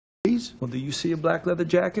please? Well, do you see a black leather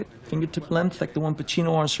jacket? Fingertip length like the one Pacino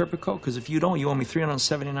wore on Serpico? Because if you don't, you owe me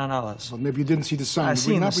 $379. Well, maybe you didn't see the sign. I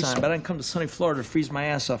seen the sign, but I didn't come to sunny Florida to freeze my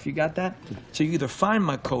ass off. You got that? So you either find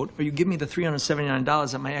my coat or you give me the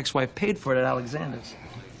 $379 that my ex-wife paid for it at Alexander's.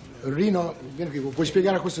 Rino, vieni qui, puoi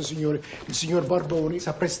spiegare a questo signore, il signor Barboni, si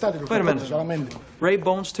è prestato per Wait a minute. solamente. Ray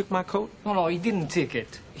Bones took my coat? No, he didn't take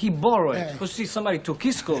it. He borrowed it. You see, somebody took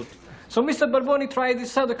his coat. So Mr. Barboni tried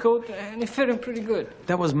this other coat, and it fit him pretty good.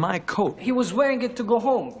 That was my coat. He was wearing it to go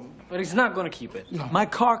home, but he's not going to keep it. No. My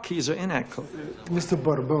car keys are in that coat. Mr.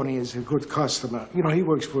 Barboni is a good customer. You know, he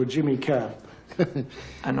works for Jimmy Cab.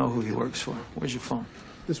 I know who he works for. Where's your phone?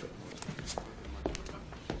 This way.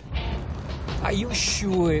 Are you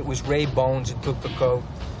sure it was Ray Bones who took the coat?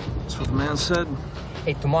 That's what the man said.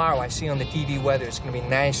 Hey, tomorrow I see on the TV weather it's gonna be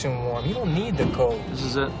nice and warm. You don't need the coat. This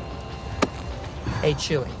is it. Hey,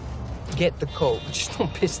 Chili, get the coat, but just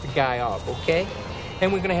don't piss the guy off, okay?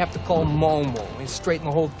 And we're gonna have to call Momo and straighten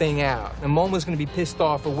the whole thing out. And Momo's gonna be pissed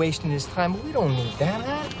off for wasting his time, but we don't need that,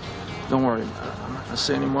 huh? Don't worry about it. I'm not gonna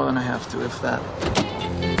say any more than I have to, if that.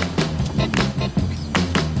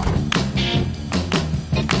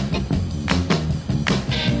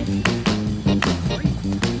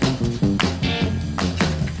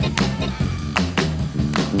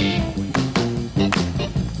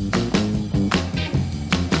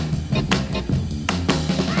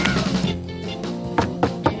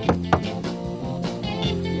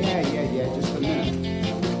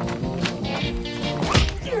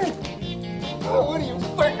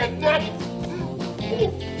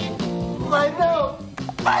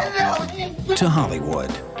 To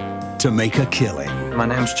Hollywood to make a killing. My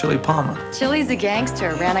name's Chili Palmer. Chili's a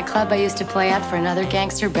gangster. Ran a club I used to play at for another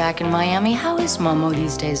gangster back in Miami. How is Momo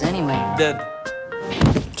these days anyway? Dead.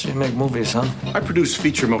 So you make movies, huh? I produce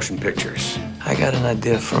feature motion pictures. I got an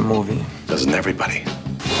idea for a movie. Doesn't everybody?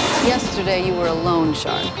 Yesterday you were a loan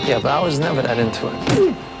shark. Yeah, but I was never that into it.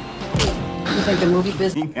 You think the movie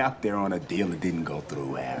business... Being out there on a deal that didn't go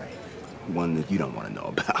through, Harry. One that you don't want to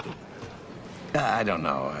know about. I don't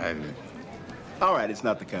know. All right, it's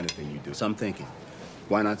not the kind of thing you do. So I'm thinking,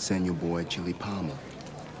 why not send your boy Chili Palmer?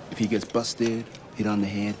 If he gets busted, hit on the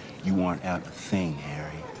head, you aren't out a thing,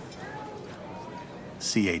 Harry.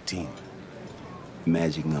 C-18.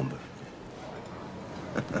 Magic number.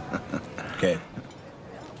 Okay.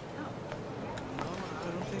 I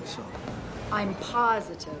don't think so. I'm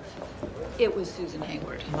positive it was Susan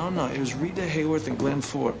Hayward. No, it was Rita Hayworth and Glenn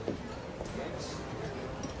Ford.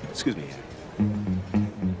 Excuse me.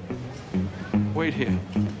 Wait here.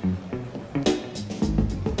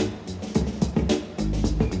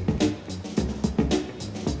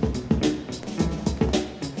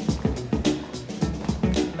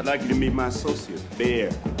 I'd like you to meet my associate,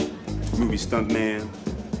 Bear. Movie stuntman,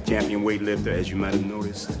 champion weightlifter, as you might have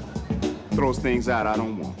noticed. Throws things out I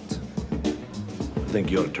don't want. I think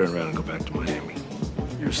you ought to turn around and go back to Miami.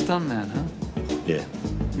 You're a stuntman, huh? Yeah.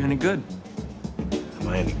 You any good? Am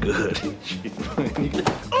I any good?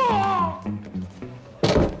 Oh!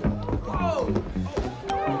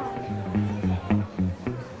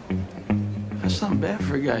 That's not bad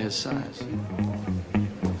for a guy his size.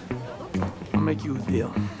 I'll make you a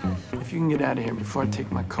deal. If you can get out of here before I take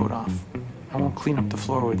my coat off, I won't clean up the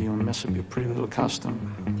floor with you and mess up your pretty little costume.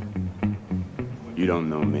 You don't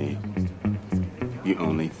know me. You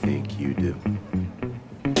only think you do.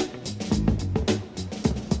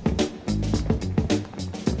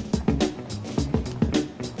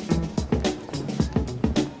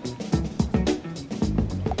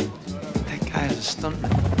 That guy is a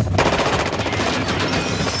stuntman.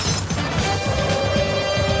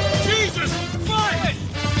 Jesus Christ!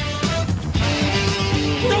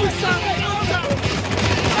 Do something! Do something!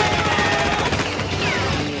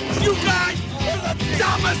 You guys are the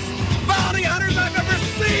dumbest bounty hunters I've ever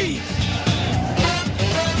seen!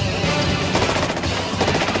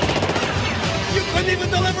 You couldn't even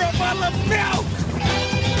deliver a bottle of milk!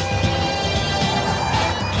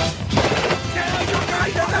 Tell you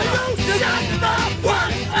guys to do shut the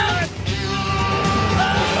fuck up!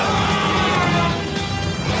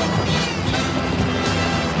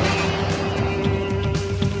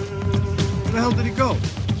 Where the hell did he go?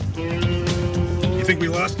 You think we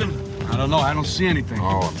lost him? I don't know. I don't see anything.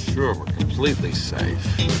 Oh, I'm sure we're completely safe.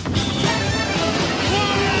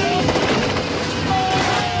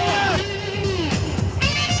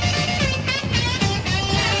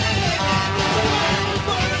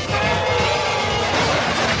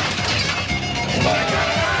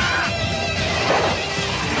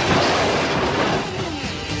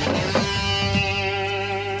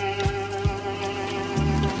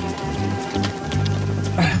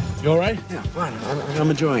 You all right? Yeah, fine. I'm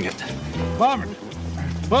enjoying it. Barman,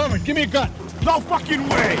 give me a gun. No fucking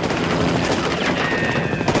way!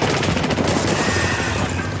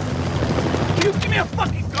 You give me a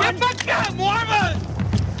fucking gun. Get my gun, Mormon!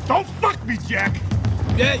 Don't fuck me, Jack!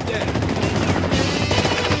 Yeah.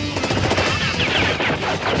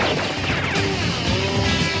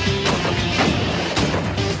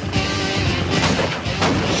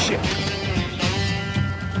 Shit.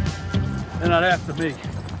 They're not after me.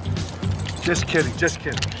 Just kidding.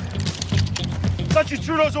 Thought you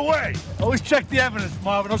threw those away. Always check the evidence,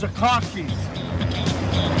 Marvin. Those are car keys.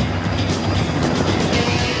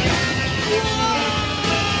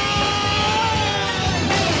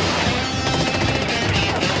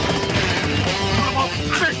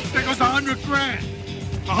 There goes $100 grand.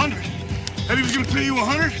 100? And he was gonna pay you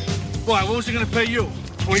 100? Why? What was he gonna pay you?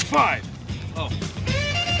 25. Oh.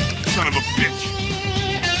 Son of a bitch.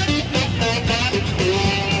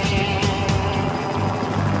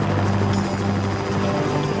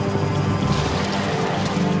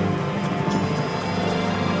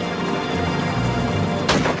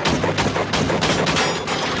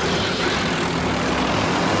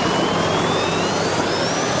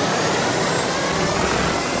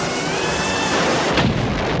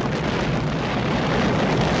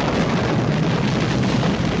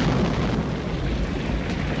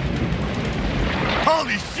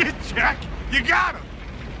 Holy shit, Jack! You got him!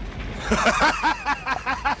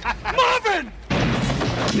 Marvin!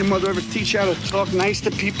 Your mother ever teach you how to talk nice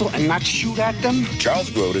to people and not shoot at them? Charles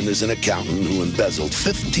Grodin is an accountant who embezzled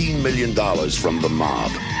 $15 million from the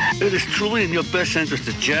mob. It is truly in your best interest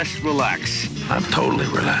to just relax. I'm totally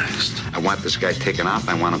relaxed. I want this guy taken out, and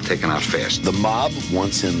I want him taken out fast. The mob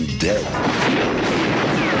wants him dead.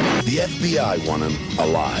 The FBI want him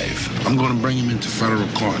alive. I'm going to bring him into federal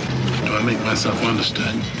court. Do I make myself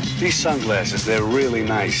understood? These sunglasses, they're really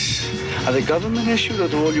nice. Are they government issued, or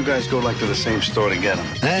do all you guys go like to the same store to get them?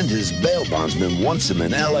 And his bail bondsman wants him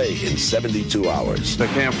in L.A. in 72 hours. They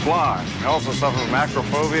can't fly. They also suffer from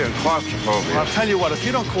acrophobia and claustrophobia. I'll tell you what, if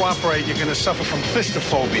you don't cooperate, you're going to suffer from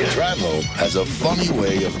fistophobia. Travo has a funny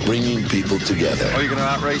way of bringing people together. Oh, you're going to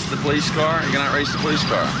outrace the police car? You're going to outrace the police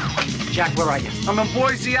car? Jack, where are you? I'm in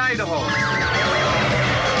Boise, Idaho.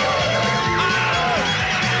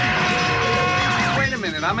 Wait a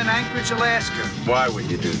minute, I'm in Anchorage, Alaska. Why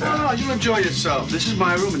would you do that? Oh, you enjoy yourself. This is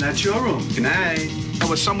my room, and that's your room. Good night. I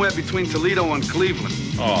was somewhere between Toledo and Cleveland.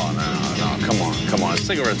 Oh, no, come on.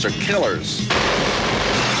 Cigarettes are killers. Who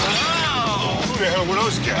the hell were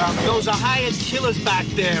those guys? Those are hired killers back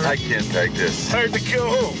there. I can't take this. Hired to kill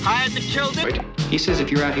who? Hired to kill them. Wait. He says if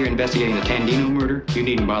you're out here investigating the Tandino murder, you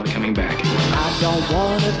needn't bother coming back. I don't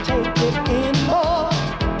want to take it anymore.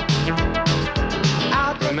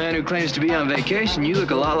 For a man who claims to be on vacation, you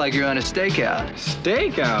look a lot like you're on a stakeout.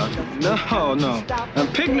 Stakeout? No. I'm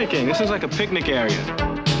picnicking. This is like a picnic area.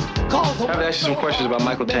 I have to ask you some questions about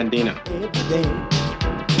Michael Tandino.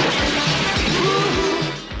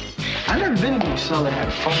 I've never been to a cell that had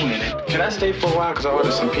a phone in it. Can I stay for a while? Because I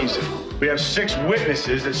ordered some pizza. We have 6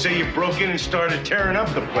 witnesses that say you broke in and started tearing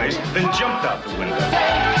up the place, then jumped out the window.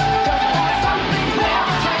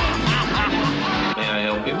 May I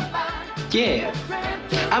help you? Yeah.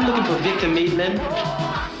 I'm looking for Victor Maitland.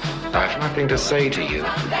 I have nothing to say to you.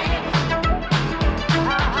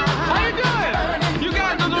 How you doing? You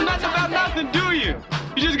guys don't know nothing about nothing, do you?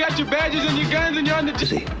 You just got your badges and your guns and you're on the...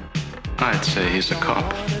 I'd say he's a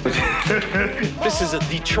cop. This is a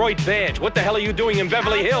Detroit badge. What the hell are you doing in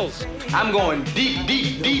Beverly Hills? I'm going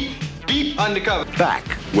deep undercover. Back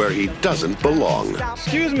where he doesn't belong.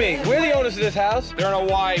 Excuse me, we're the owners of this house. They're in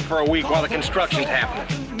Hawaii for a week while the construction's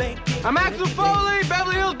happening. I'm Axel Foley,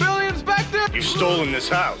 Beverly Hills Building Inspector. You've stolen this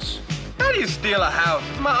house. How do you steal a house?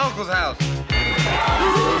 It's my uncle's house.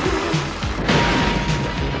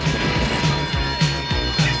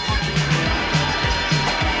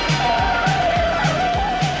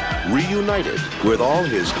 Reunited with all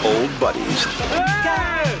his old buddies.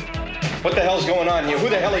 What the hell's going on here? Who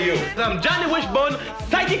the hell are you? I'm Johnny Wishbone,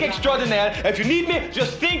 psychic extraordinaire. If you need me,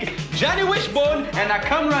 just think Johnny Wishbone and I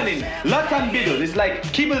come running. Lots and biddles. It's like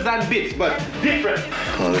kibbles and bits, but different.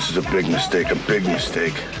 Oh, this is a big mistake, a big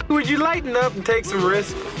mistake. Would you lighten up and take some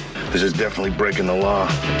risks? This is definitely breaking the law.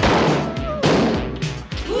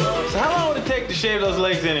 So how long would it take to shave those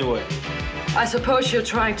legs anyway? I suppose you're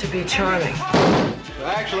trying to be charming.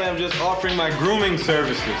 Actually, I'm just offering my grooming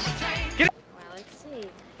services. Well, let's see.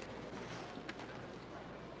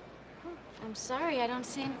 I'm sorry, I don't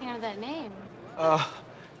see anything under that name.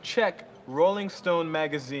 Check Rolling Stone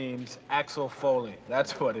Magazine's Axel Foley.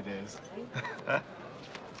 That's what it is.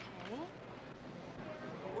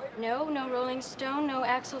 No Rolling Stone, no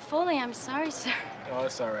Axel Foley. I'm sorry, sir. Oh,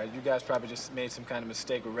 it's all right. You guys probably just made some kind of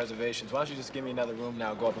mistake with reservations. Why don't you just give me another room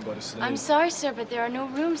now, go up and go to sleep? I'm sorry, sir, but there are no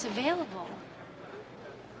rooms available.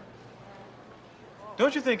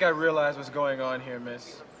 Don't you think I realize what's going on here,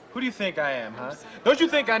 miss? Who do you think I am, huh? Don't you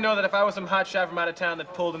think I know that if I was some hot shot from out of town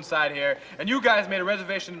that pulled inside here, and you guys made a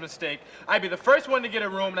reservation mistake, I'd be the first one to get a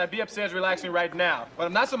room, and I'd be upstairs relaxing right now. But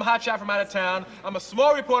I'm not some hot shot from out of town. I'm a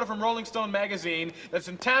small reporter from Rolling Stone magazine that's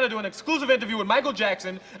in town to do an exclusive interview with Michael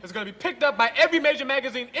Jackson that's going to be picked up by every major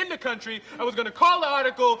magazine in the country. I was going to call the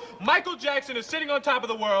article, Michael Jackson is sitting on top of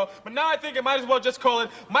the world, but now I think I might as well just call it,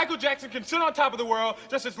 Michael Jackson can sit on top of the world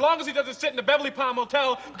just as long as he doesn't sit in the Beverly Palm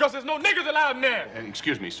Hotel, because there's no niggers allowed in there.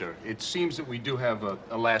 Excuse me, sir. It seems that we do have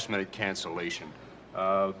a last-minute cancellation.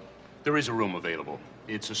 There is a room available.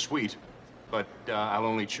 It's a suite, but I'll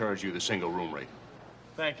only charge you the single room rate.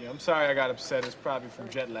 Thank you. I'm sorry I got upset. It's probably from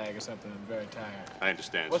jet lag or something. I'm very tired. I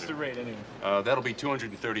understand, What's sir. the rate, anyway? That'll be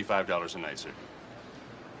 $235 a night, sir.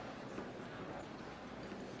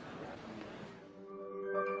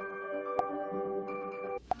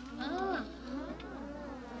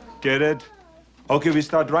 Get it? Okay, we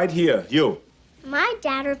start right here. You. My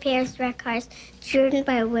dad repairs wrecked cars driven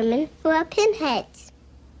by women who are pinheads.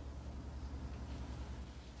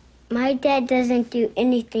 My dad doesn't do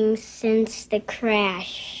anything since the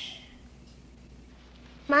crash.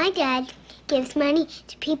 My dad gives money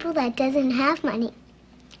to people that doesn't have money.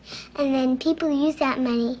 And then people use that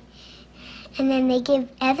money. And then they give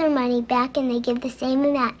other money back, and they give the same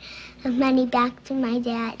amount of money back to my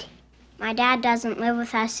dad. My dad doesn't live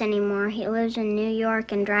with us anymore. He lives in New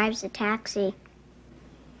York and drives a taxi.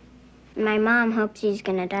 My mom hopes he's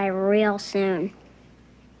gonna die real soon.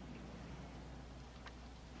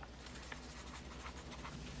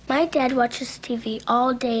 My dad watches TV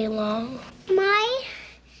all day long. My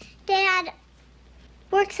dad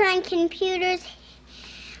works on computers,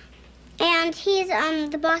 and he's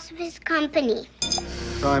the boss of his company.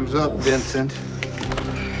 Time's up, Vincent.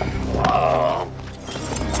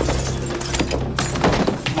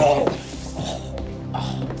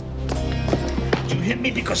 You hit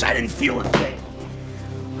me because I didn't feel a thing.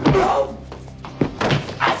 No!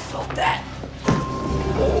 I felt that.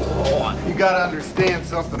 You gotta understand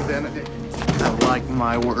something, Benedict. I like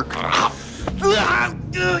my work.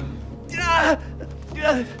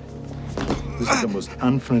 This is the most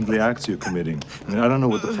unfriendly acts you're committing. I mean, I don't know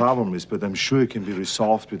what the problem is, but I'm sure it can be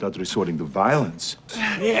resolved without resorting to violence.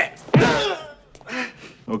 Yeah.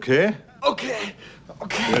 Okay? Okay.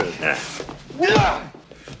 Okay. Good.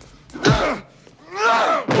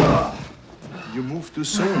 You moved too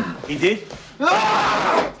soon. He did? Ooh,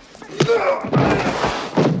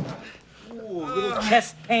 a little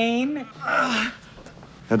chest pain.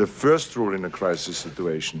 And the first rule in a crisis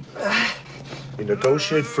situation. You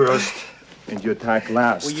negotiate first and you attack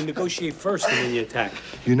last. Well, you negotiate first and then you attack.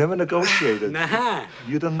 You never negotiated. Nah.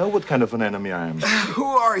 You don't know what kind of an enemy I am. Who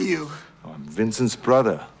are you? Oh, I'm Vincent's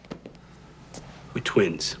brother. We're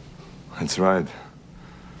twins. That's right.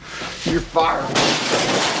 You're fired.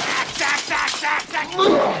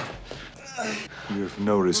 You have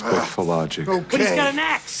no respect for logic. Okay. But he's got an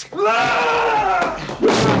axe.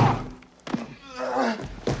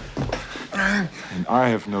 And I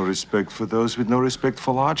have no respect for those with no respect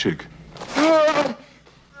for logic.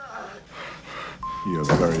 You're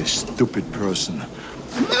a very stupid person